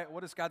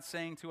 What is God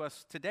saying to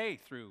us today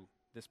through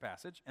this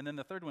passage? And then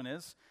the third one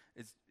is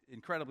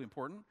incredibly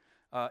important,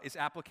 is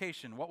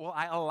application. What will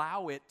I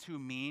allow it to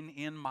mean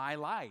in my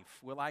life?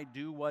 Will I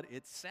do what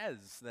it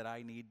says that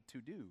I need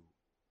to do?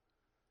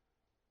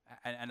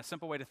 And a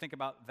simple way to think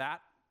about that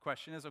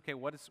question is, okay,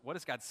 what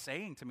is God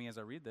saying to me as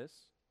I read this?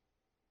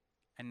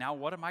 And now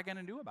what am I going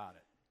to do about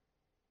it?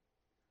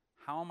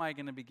 How am I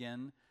going to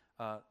begin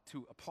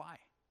to apply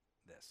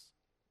this?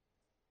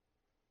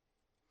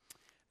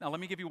 Now, let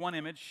me give you one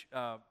image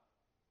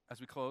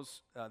as we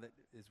close that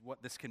is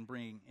what this can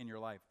bring in your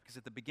life. Because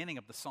at the beginning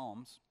of the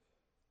Psalms,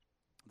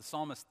 the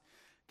psalmist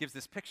gives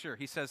this picture.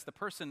 He says, the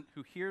person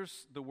who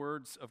hears the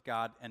words of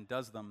God and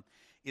does them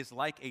is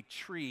like a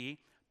tree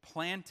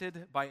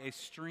planted by a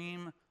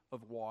stream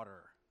of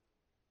water.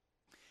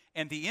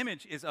 And the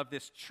image is of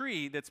this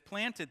tree that's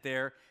planted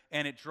there,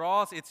 and it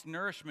draws its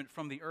nourishment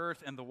from the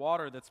earth and the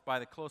water that's by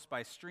the close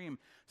by stream,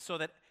 so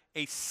that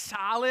a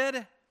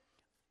solid,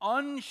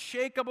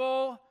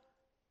 unshakable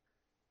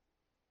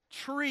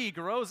tree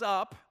grows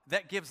up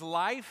that gives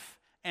life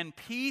and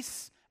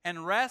peace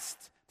and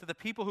rest to the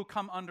people who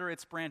come under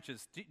its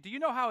branches. Do you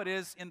know how it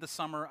is in the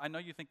summer? I know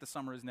you think the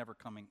summer is never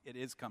coming. It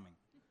is coming.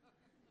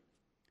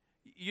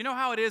 You know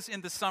how it is in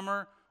the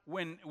summer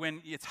when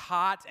it's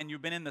hot and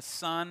you've been in the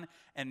sun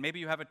and maybe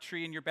you have a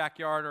tree in your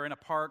backyard or in a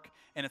park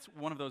and it's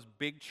one of those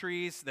big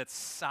trees that's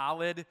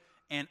solid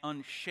and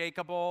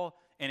unshakable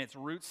and its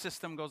root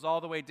system goes all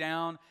the way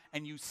down,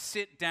 and you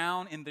sit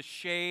down in the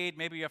shade,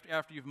 maybe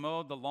after you've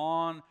mowed the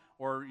lawn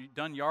or you've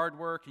done yard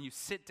work, and you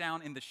sit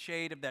down in the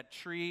shade of that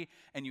tree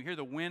and you hear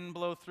the wind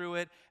blow through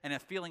it and a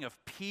feeling of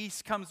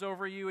peace comes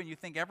over you and you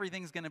think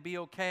everything's going to be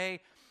okay.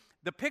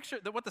 The picture,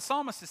 what the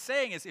psalmist is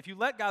saying is, if you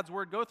let God's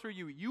word go through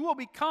you, you will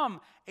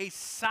become a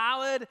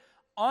solid,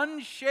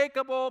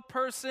 unshakable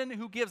person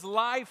who gives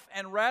life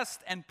and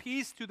rest and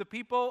peace to the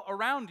people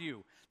around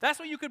you. That's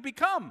what you could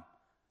become.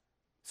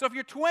 So if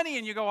you're 20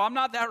 and you go, I'm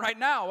not that right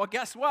now, well,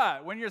 guess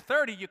what? When you're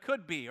 30, you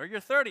could be. Or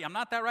you're 30, I'm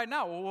not that right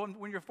now. Well,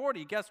 when you're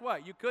 40, guess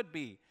what? You could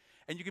be.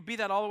 And you could be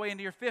that all the way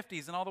into your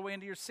 50s and all the way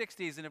into your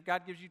 60s. And if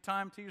God gives you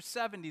time to your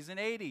 70s and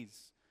 80s,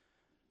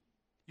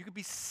 you could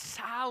be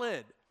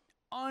solid,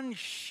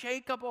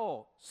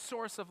 unshakable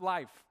source of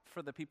life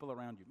for the people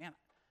around you. Man,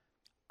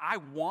 I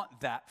want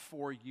that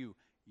for you.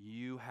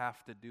 You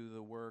have to do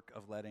the work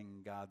of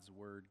letting God's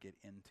word get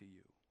into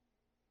you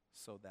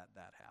so that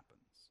happens.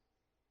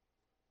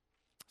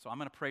 So I'm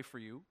going to pray for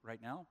you right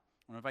now.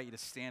 I'm going to invite you to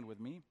stand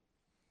with me.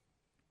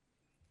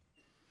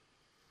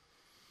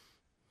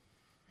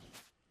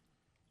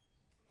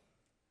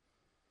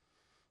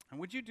 And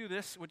would you do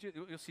this?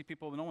 You'll see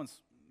people,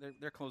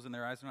 they're closing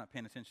their eyes, they're not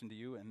paying attention to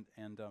you.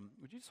 And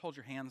would you just hold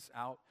your hands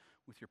out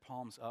with your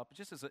palms up?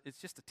 It's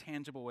just a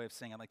tangible way of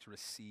saying, I'd like to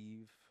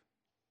receive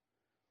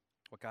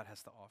what God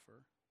has to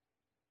offer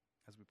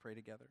as we pray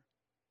together.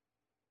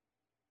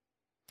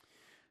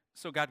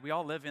 So God, we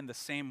all live in the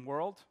same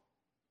world.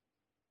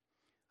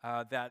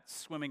 That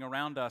swimming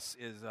around us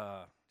is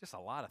just a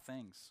lot of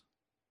things.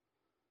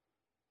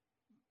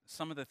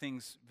 Some of the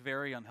things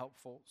very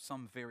unhelpful,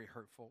 some very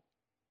hurtful.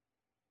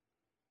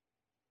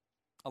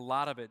 A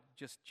lot of it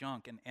just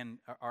junk. And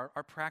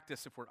our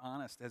practice, if we're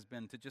honest, has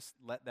been to just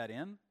let that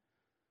in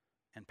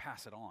and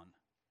pass it on.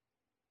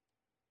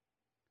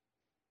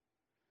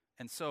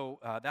 And so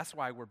that's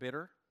why we're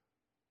bitter.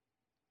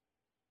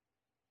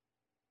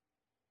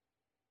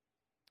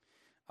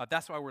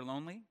 That's why we're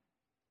lonely.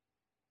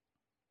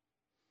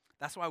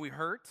 That's why we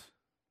hurt.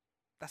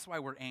 That's why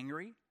we're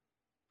angry.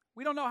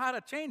 We don't know how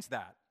to change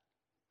that.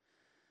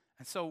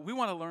 And so we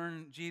want to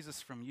learn,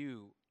 Jesus, from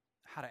you,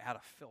 how to add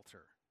a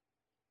filter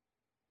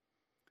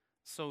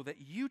so that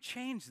you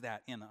change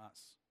that in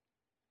us.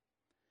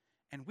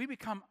 And we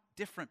become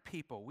different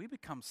people. We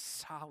become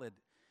solid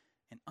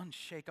and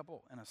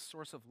unshakable and a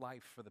source of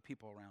life for the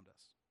people around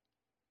us.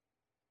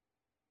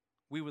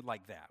 We would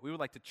like that. We would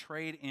like to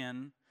trade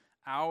in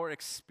our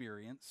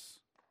experience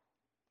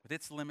with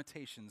its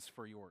limitations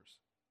for yours.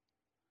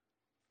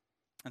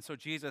 And so,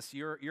 Jesus,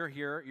 you're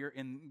here. You're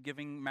in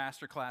giving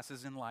master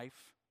classes in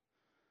life,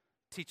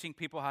 teaching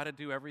people how to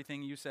do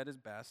everything you said is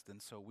best.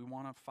 And so we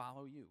want to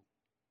follow you.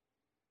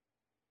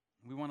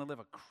 We want to live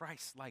a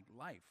Christ-like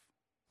life.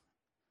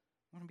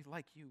 We want to be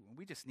like you, and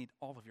we just need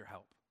all of your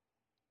help.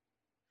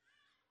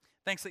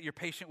 Thanks that you're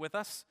patient with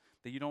us,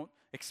 that you don't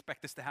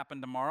expect this to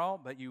happen tomorrow,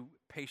 but you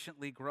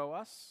patiently grow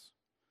us.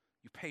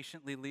 You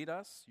patiently lead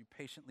us. You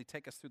patiently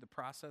take us through the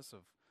process of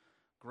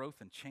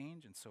growth and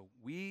change. And so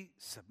we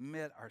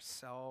submit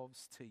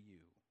ourselves to you.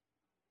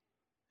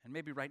 And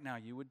maybe right now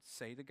you would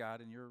say to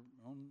God in your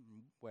own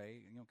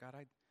way, God,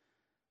 I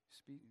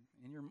speak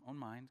in your own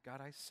mind, God,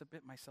 I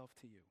submit myself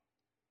to you.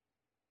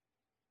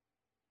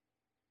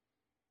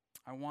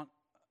 I want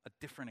a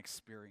different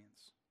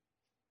experience.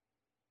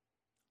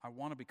 I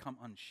want to become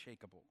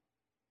unshakable.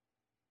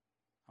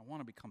 I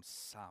want to become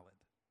solid.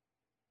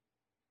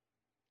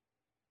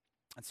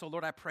 And so,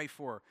 Lord, I pray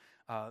for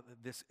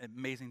this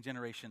amazing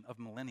generation of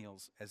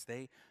millennials as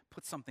they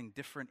put something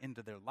different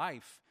into their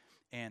life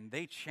and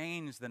they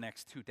change the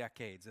next 2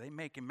 decades. They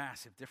make a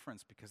massive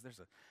difference because there's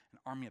an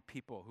army of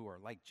people who are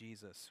like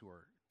Jesus, who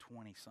are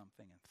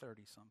 20-something and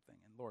 30-something.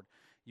 And Lord,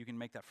 you can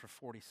make that for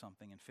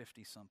 40-something and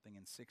 50-something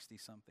and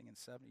 60-something and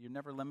 70. You're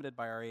never limited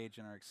by our age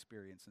and our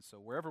experience. And so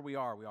wherever we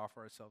are, we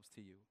offer ourselves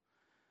to you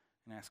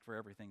and ask for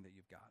everything that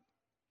you've got.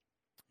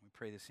 We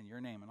pray this in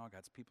your name, and all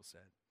God's people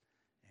said,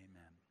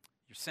 amen.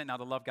 You're sent now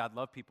to love God,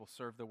 love people,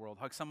 serve the world.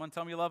 Hug someone,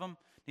 tell them you love them.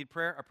 Need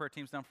prayer? Our prayer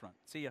team's down front.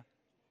 See ya.